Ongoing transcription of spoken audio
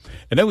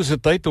En nou is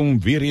dit tyd om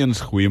weer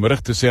eens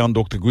goeiemiddag te sê aan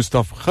Dr.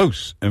 Gustav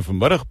Gous. En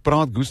vanmiddag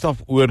praat Gustav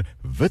oor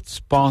wit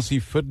spasie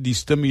vir die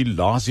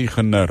stimulasie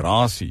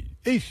generasie.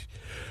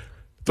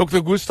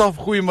 Dr. Gustav,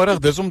 goeiemiddag.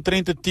 Dis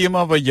omtrent 'n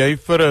tema wat jy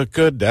vir 'n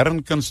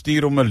kadern kan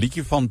stuur om 'n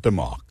liedjie van te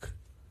maak.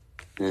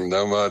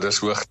 Nou maar, dis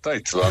hoog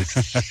tyd, want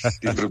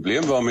die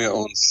probleem waarmee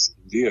ons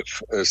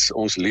leef is,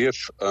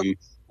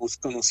 ons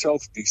kan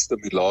onsself die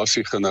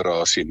stimulasie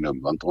generasie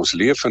noem, want ons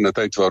leef in 'n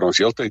tyd waar ons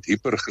heeltyd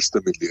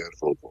hypergestimuleer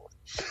wil word.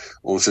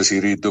 Ons is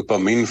hierdie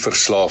dopamien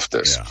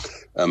verslaafdes.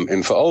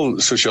 En veral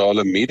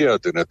sosiale media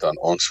doen dit aan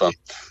ons, van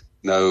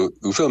nou,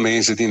 hoeveel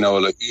mense het nie nou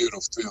al 'n uur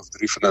of 2 of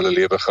 3 van hulle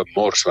lewe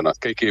gemors, want dan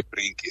kyk jy 'n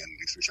prentjie en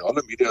die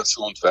sosiale media is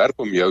so ontwerp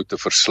om jou te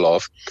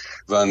verslaaf,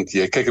 want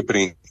jy kyk 'n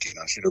prentjie en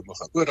dan sien jy ook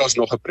nog, daar's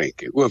nog 'n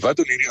prentjie. Wat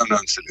doen hierdie ou nou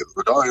in sy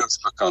lewe? Daar is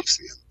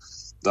vakansie in.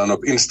 Dan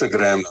op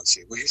Instagram dan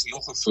sê, hier's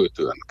nog 'n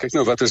foto in. Kyk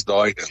nou, wat is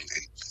daai ding?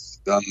 En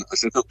dan as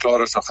dit nou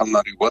klaar is, dan gaan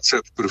na die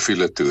WhatsApp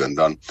profiele toe en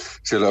dan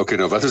sê hulle, okay,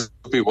 nou wat is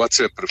op die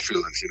WhatsApp profiel?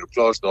 En as jy nou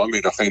klaar is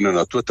daarmee, dan gaan jy nou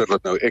na Twitter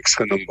wat nou X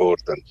genoem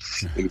word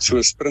en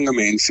so springe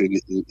mense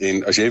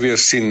en as jy weer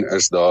sien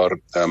is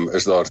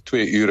daar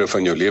 2 ure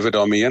van jou lewe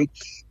daarmee heen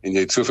en jy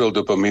het soveel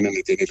dopamine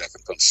dat jy nie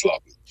lekker kan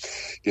slaap nie.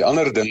 Die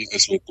ander ding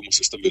is, kom ons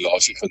 'n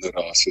stimulasie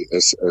generasie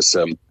is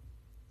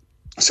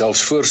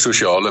selfs voor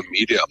sosiale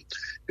media,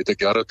 het ek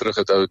jare terug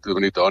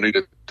wanneer Dani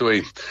de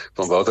Tooi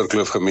van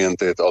Waterkloof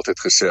gemeente het altyd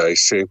gesê, hy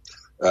sê,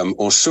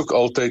 ons soek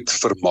altyd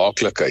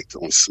vermaaklikheid,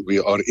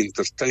 we are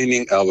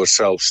entertaining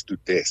ourselves to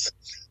death.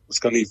 Ons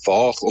kan nie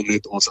waag om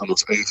net ons aan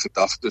ons eie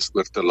gedagtes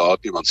oor te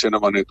laat nie, want sê nou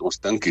maar net ons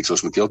dink iets,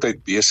 ons moet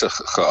heeltyd besig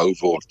gehou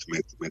word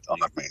met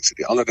ander mense.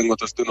 Die ander ding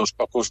wat ons doen, ons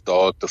pak ons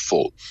dae te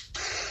vol.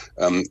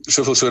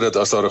 Soveel so dat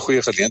as daar 'n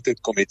goeie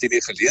geleentheid kom, het jy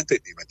nie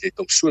geleentheid nie, want jy het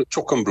hom so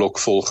chock-en-blok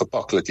vol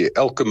gepak, dat jy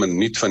elke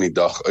minuut van die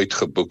dag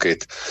uitgeboek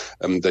het,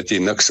 dat jy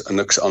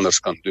niks anders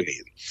kan doen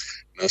nie.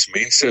 En as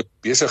mense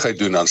besigheid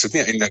doen, dan is dit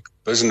nie eintlik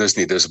business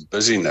nie, dis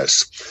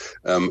busyness.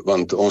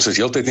 Want ons is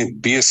heeltyd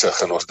net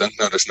besig en ons dink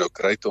nou, dis nou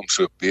great om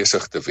so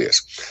besig te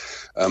wees.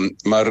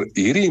 Maar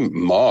hierdie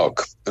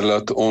maak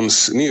dat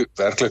ons nie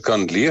werklik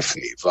kan leef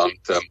nie, want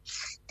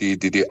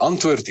die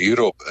antwoord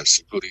hierop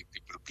is,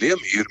 die probleem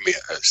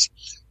hiermee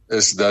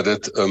is dat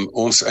dit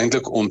ons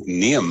eintlik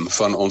ontneem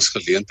van ons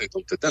geleentheid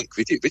om te dink.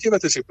 Weet jy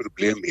wat is die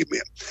probleem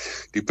hiermee?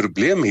 Die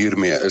probleem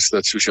hiermee is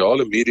dat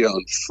sosiale media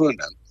en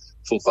fone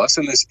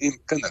volwassenes en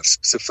kinders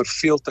se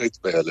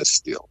verveeldheid by hulle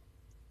steel.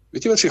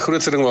 Weet jy wat is die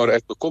grootste ding waar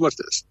ek bekommerd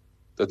is?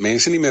 Dat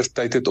mense nie meer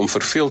tyd het om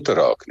verveeld te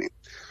raak nie.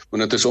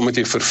 Want dit is omdat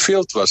jy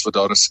verveeld was, wat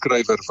daar 'n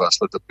skrywer was,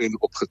 wat 'n pen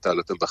opgetel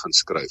het en begin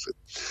skryf het.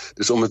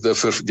 Dis omdat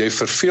jy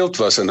verveeld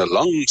was in 'n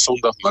lang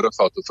Sondagmiddag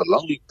gehad, of 'n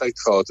lang tyd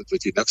gehad het,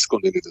 wat jy niks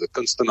kon doen, dat 'n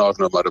kunstenaar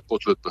nou maar 'n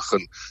potlood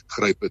begin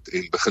gryp het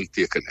en begin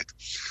teken het.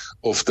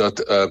 Of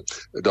dat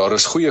daar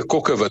is goeie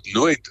kokke wat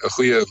nooit 'n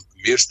goeie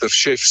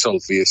meesterchef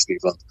sal wees nie,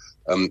 want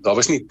daar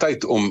was nie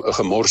tyd om 'n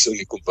gemors in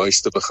die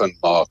kombuis te begin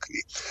maak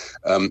nie.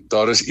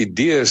 Daar is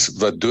idees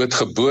wat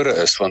doodgebore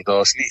is, want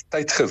daar is nie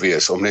tyd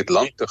gewees om net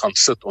lank te gaan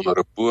sit onder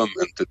 'n boom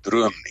en te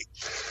droom nie.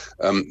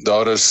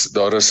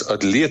 Daar is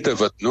atlete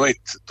wat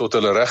nooit tot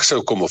hulle reg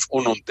sou kom of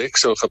onontdek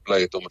sou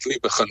gebly het, omdat hulle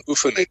nie begin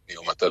oefen het nie,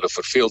 omdat hulle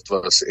verveeld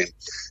was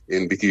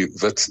en bietjie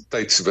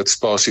wit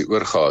spasie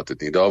oorgehad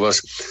het nie. Daar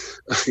was,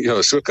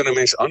 ja, so kan 'n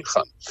mens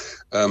aangaan.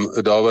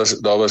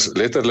 Daar was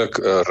letterlik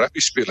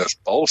rugbyspelers,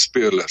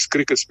 balspelers,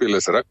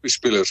 cricketspelers,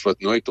 rugbyspelers wat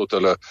nooit tot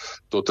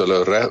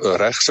hulle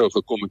reg sou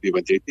gekom het nie,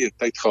 want jy het nie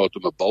tyd gehad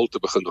om 'n bal te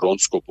begin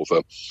rondskop of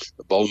 'n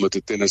bal met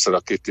 'n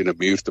tennisraket teen 'n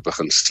muur te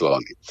begin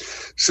slaan nie.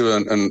 So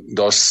en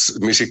daar's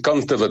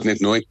musikante wat net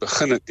nooit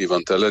begin het nie,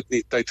 want hulle het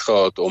nie tyd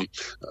gehad om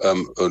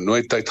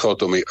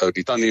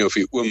die tannie of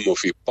die oom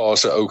of die pa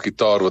se ou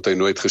gitaar wat hy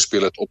nooit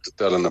gespeel het op te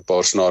tel en 'n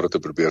paar snare te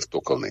probeer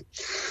tokkel nie.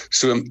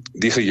 So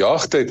die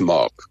gejaagdheid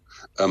maak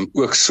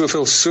ook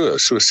soveel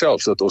so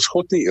selfs dat ons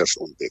God nie eers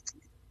ontdek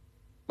nie.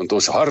 Want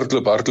ons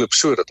hardloop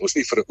so dat ons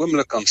nie vir 'n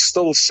oomblik kan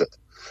stil sit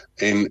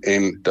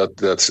en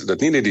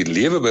dat nie net die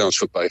lewe by ons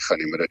verbygaan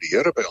nie, maar dat die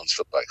Here by ons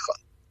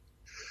verbygaan.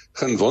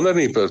 Geen wonder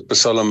nie,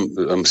 Psalm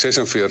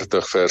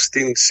 46 vers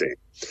 10 sê,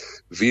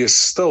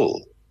 wees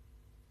stil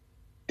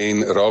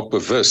en raak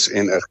bewus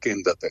en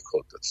erken dat ek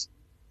God is.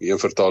 Die een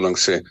vertaling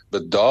sê,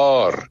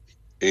 bedaar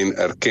en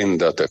erken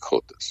dat ek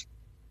God is.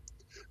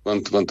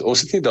 Want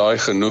ons het nie daai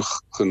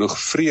genoeg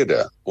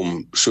vrede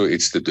om so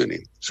iets te doen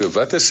nie. So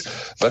wat is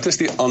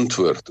die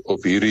antwoord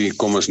op hierdie,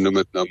 kom ons noem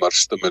dit nou maar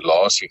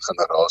stimulasie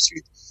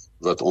generasie,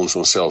 wat ons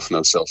onsself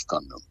nou self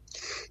kan noem?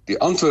 Die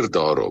antwoord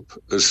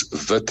daarop is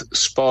wit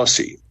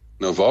spasie.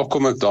 Nou waar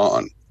kom ek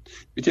daaraan?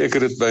 Weet jy, ek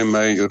het dit by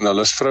my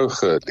journalistvrou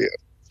geleer.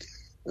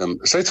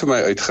 Sy het vir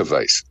my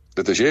uitgewys,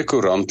 dat as jy 'n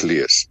koerant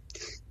lees,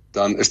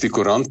 dan is die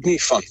koerant nie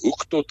van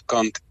hoek tot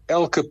kant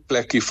elke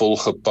plekkie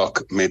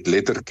volgepak met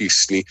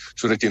lettertjies nie,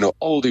 sodat jy nou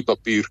al die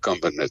papier kan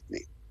benut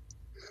nie.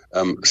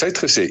 Sy het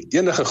gesê,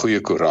 enige goeie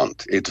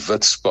koerant het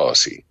wit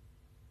spasie.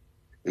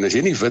 En as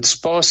jy nie wit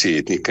spasie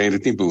het nie, kan jy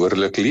dit nie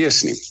behoorlik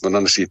lees nie, want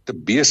dan is jy te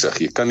besig,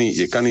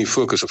 jy kan nie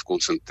fokus of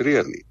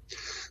konsentreer nie.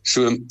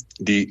 So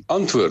die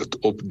antwoord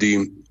op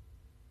die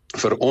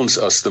vir ons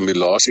as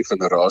stimulasie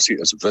generasie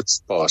is wit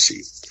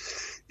spasie.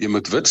 Jy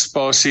moet wit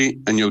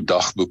spasie in jou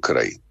dagboek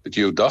kry, dat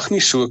jy jou dag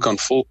nie so kan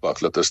volpak,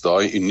 dat as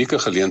daai unieke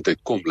geleentheid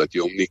kom, dat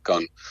jy hom nie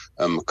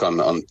kan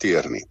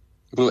hanteer nie.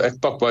 Ek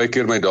pak baie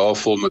keer my dae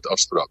vol met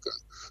afsprake.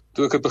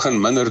 Toe ek het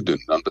begin minder doen,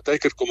 dan baie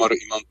keer kom maar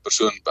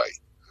persoon by,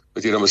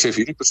 wat jy dan besef,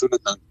 hierdie persoon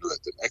het nou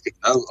nood, en ek het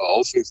nou 'n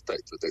halfuur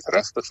tyd, wat ek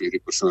regtig vir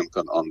hierdie persoon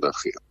kan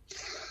aandag gee.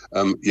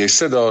 Jy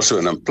sit daar so,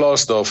 en in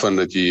plaas daarvan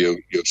dat jy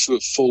jou so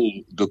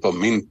vol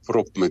dopamien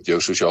prop met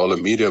jou sosiale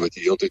media, wat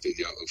jy heeltyd in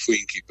jou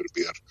voetjie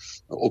probeer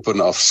op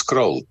en af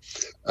scroll,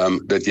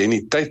 dat jy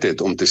nie tyd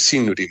het om te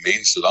sien hoe die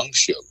mens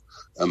langs jou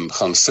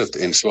gaan sit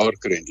en swaar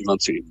kry en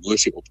iemand se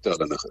emosie optel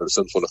en 'n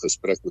sinvolle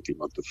gesprek met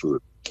iemand te voer.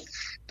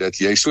 Dat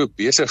jy so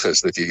besig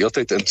is, dat jy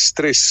heeltyd in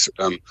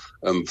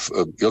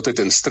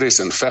stres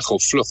en veg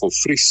of vlug of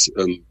vries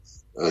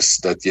is,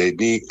 dat jy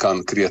nie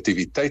kan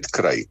kreatiwiteit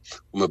kry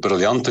om 'n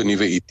briljante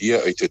nuwe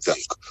idee uit te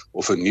dink,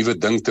 of 'n nuwe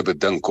ding te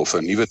bedink, of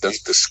 'n nuwe ding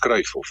te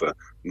skryf, of 'n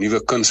nuwe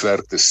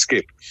kunswerk te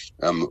skep,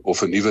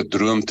 of 'n nuwe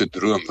droom te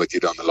droom, wat jy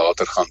dan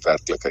later gaan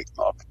werklikheid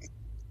maak nie.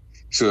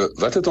 So,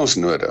 wat het ons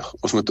nodig?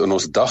 Ons moet in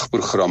ons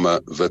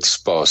dagprogramme wit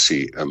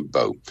spasie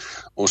inbou.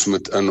 Ons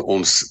moet in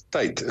ons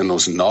tyd, in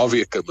ons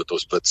naweke met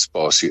ons wit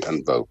spasie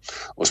inbou.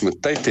 Ons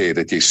moet tyd hê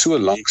dat jy so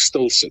lank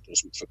stil sit.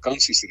 Ons moet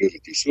vakansies hê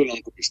dat jy so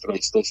lank op die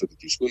strand stil sit,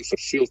 dat jy skoon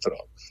verveeld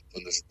raak.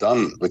 Want dis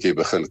dan wat jy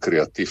begin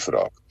kreatief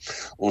raak.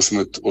 Ons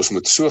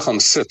moet so gaan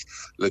sit,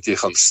 dat jy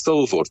gaan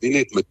stil word, nie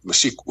net met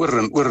musiek oor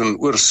en oor en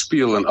oor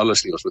speel en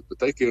alles nie. Ons moet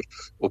baie keer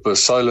op 'n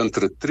silent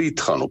retreat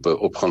gaan,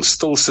 op gaan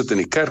stil sit in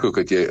die kerk, ook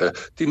dat jy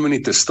 10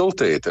 minute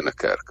stilte het in 'n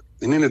kerk.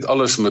 En nie net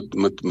alles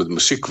met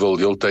musiek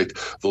heeltyd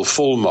wil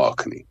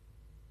volmaak nie.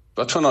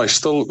 Wat van daai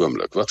stil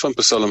oomblik? Wat van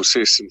Psalm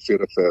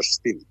 46 vers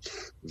 10?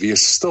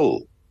 Wees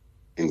stil,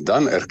 en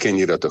dan erken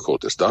jy dat 'n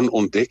God is. Dan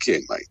ontdek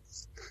jy my.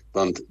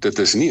 Want dit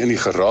is nie in die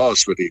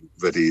geraas wat die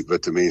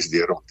mens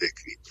deur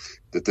ontdek nie.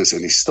 Dit is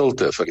in die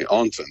stilte van die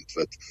aandwind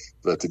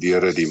wat die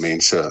Here die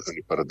mense in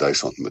die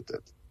paradys ontmoet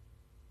het.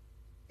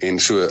 En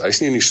so, hy's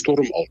nie in die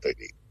storm altyd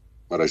nie,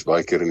 maar hy's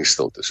baie keer in die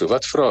stilte. So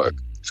wat vra ek?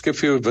 Skep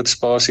vir jou wit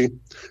spasie,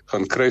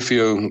 gaan kry vir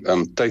jou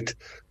tyd.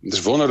 Dit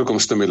is wonderlik om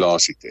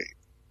stimulasie te hê.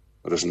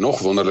 Maar dit is nog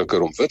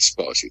wonderliker om wit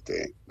spasie te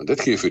hê. Want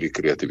dit gee vir die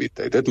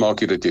kreatiwiteit. Dit maak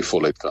jy dat jy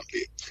voluit kan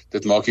leef.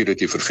 Dit maak jy dat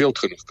jy verveeld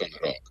genoeg kan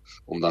raak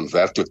om dan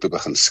werklik te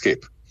begin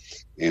skep.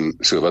 En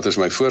so, wat is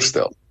my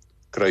voorstel?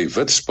 Kry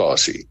wit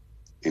spasie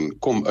en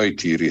kom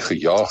uit hierdie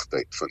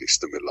gejaagdheid van die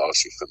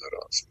stimulasie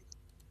generasie.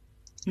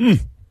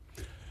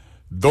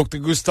 Dr.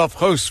 Gustav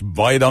Gous,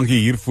 baie dankie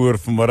hiervoor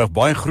vanmiddag.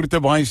 Baie groete,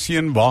 baie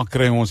seën. Waar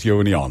kry ons jou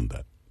in die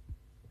hande?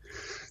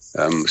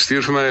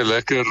 Stuur vir my 'n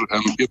lekker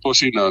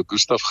e-posie na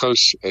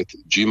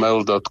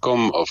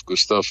gustavgous@gmail.com of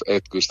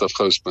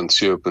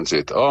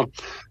gustav@gustavgous.co.za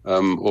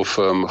of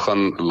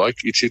gaan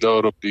like ietsie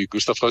daar op die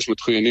Gustav Gous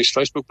met goeie nuus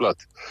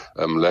Facebookblad.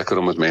 Lekker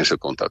om met mense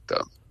kontak te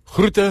hou.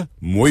 Groete,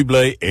 mooi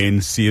bly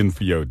en seën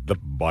vir jou.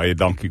 Baie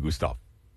dankie, Gustav.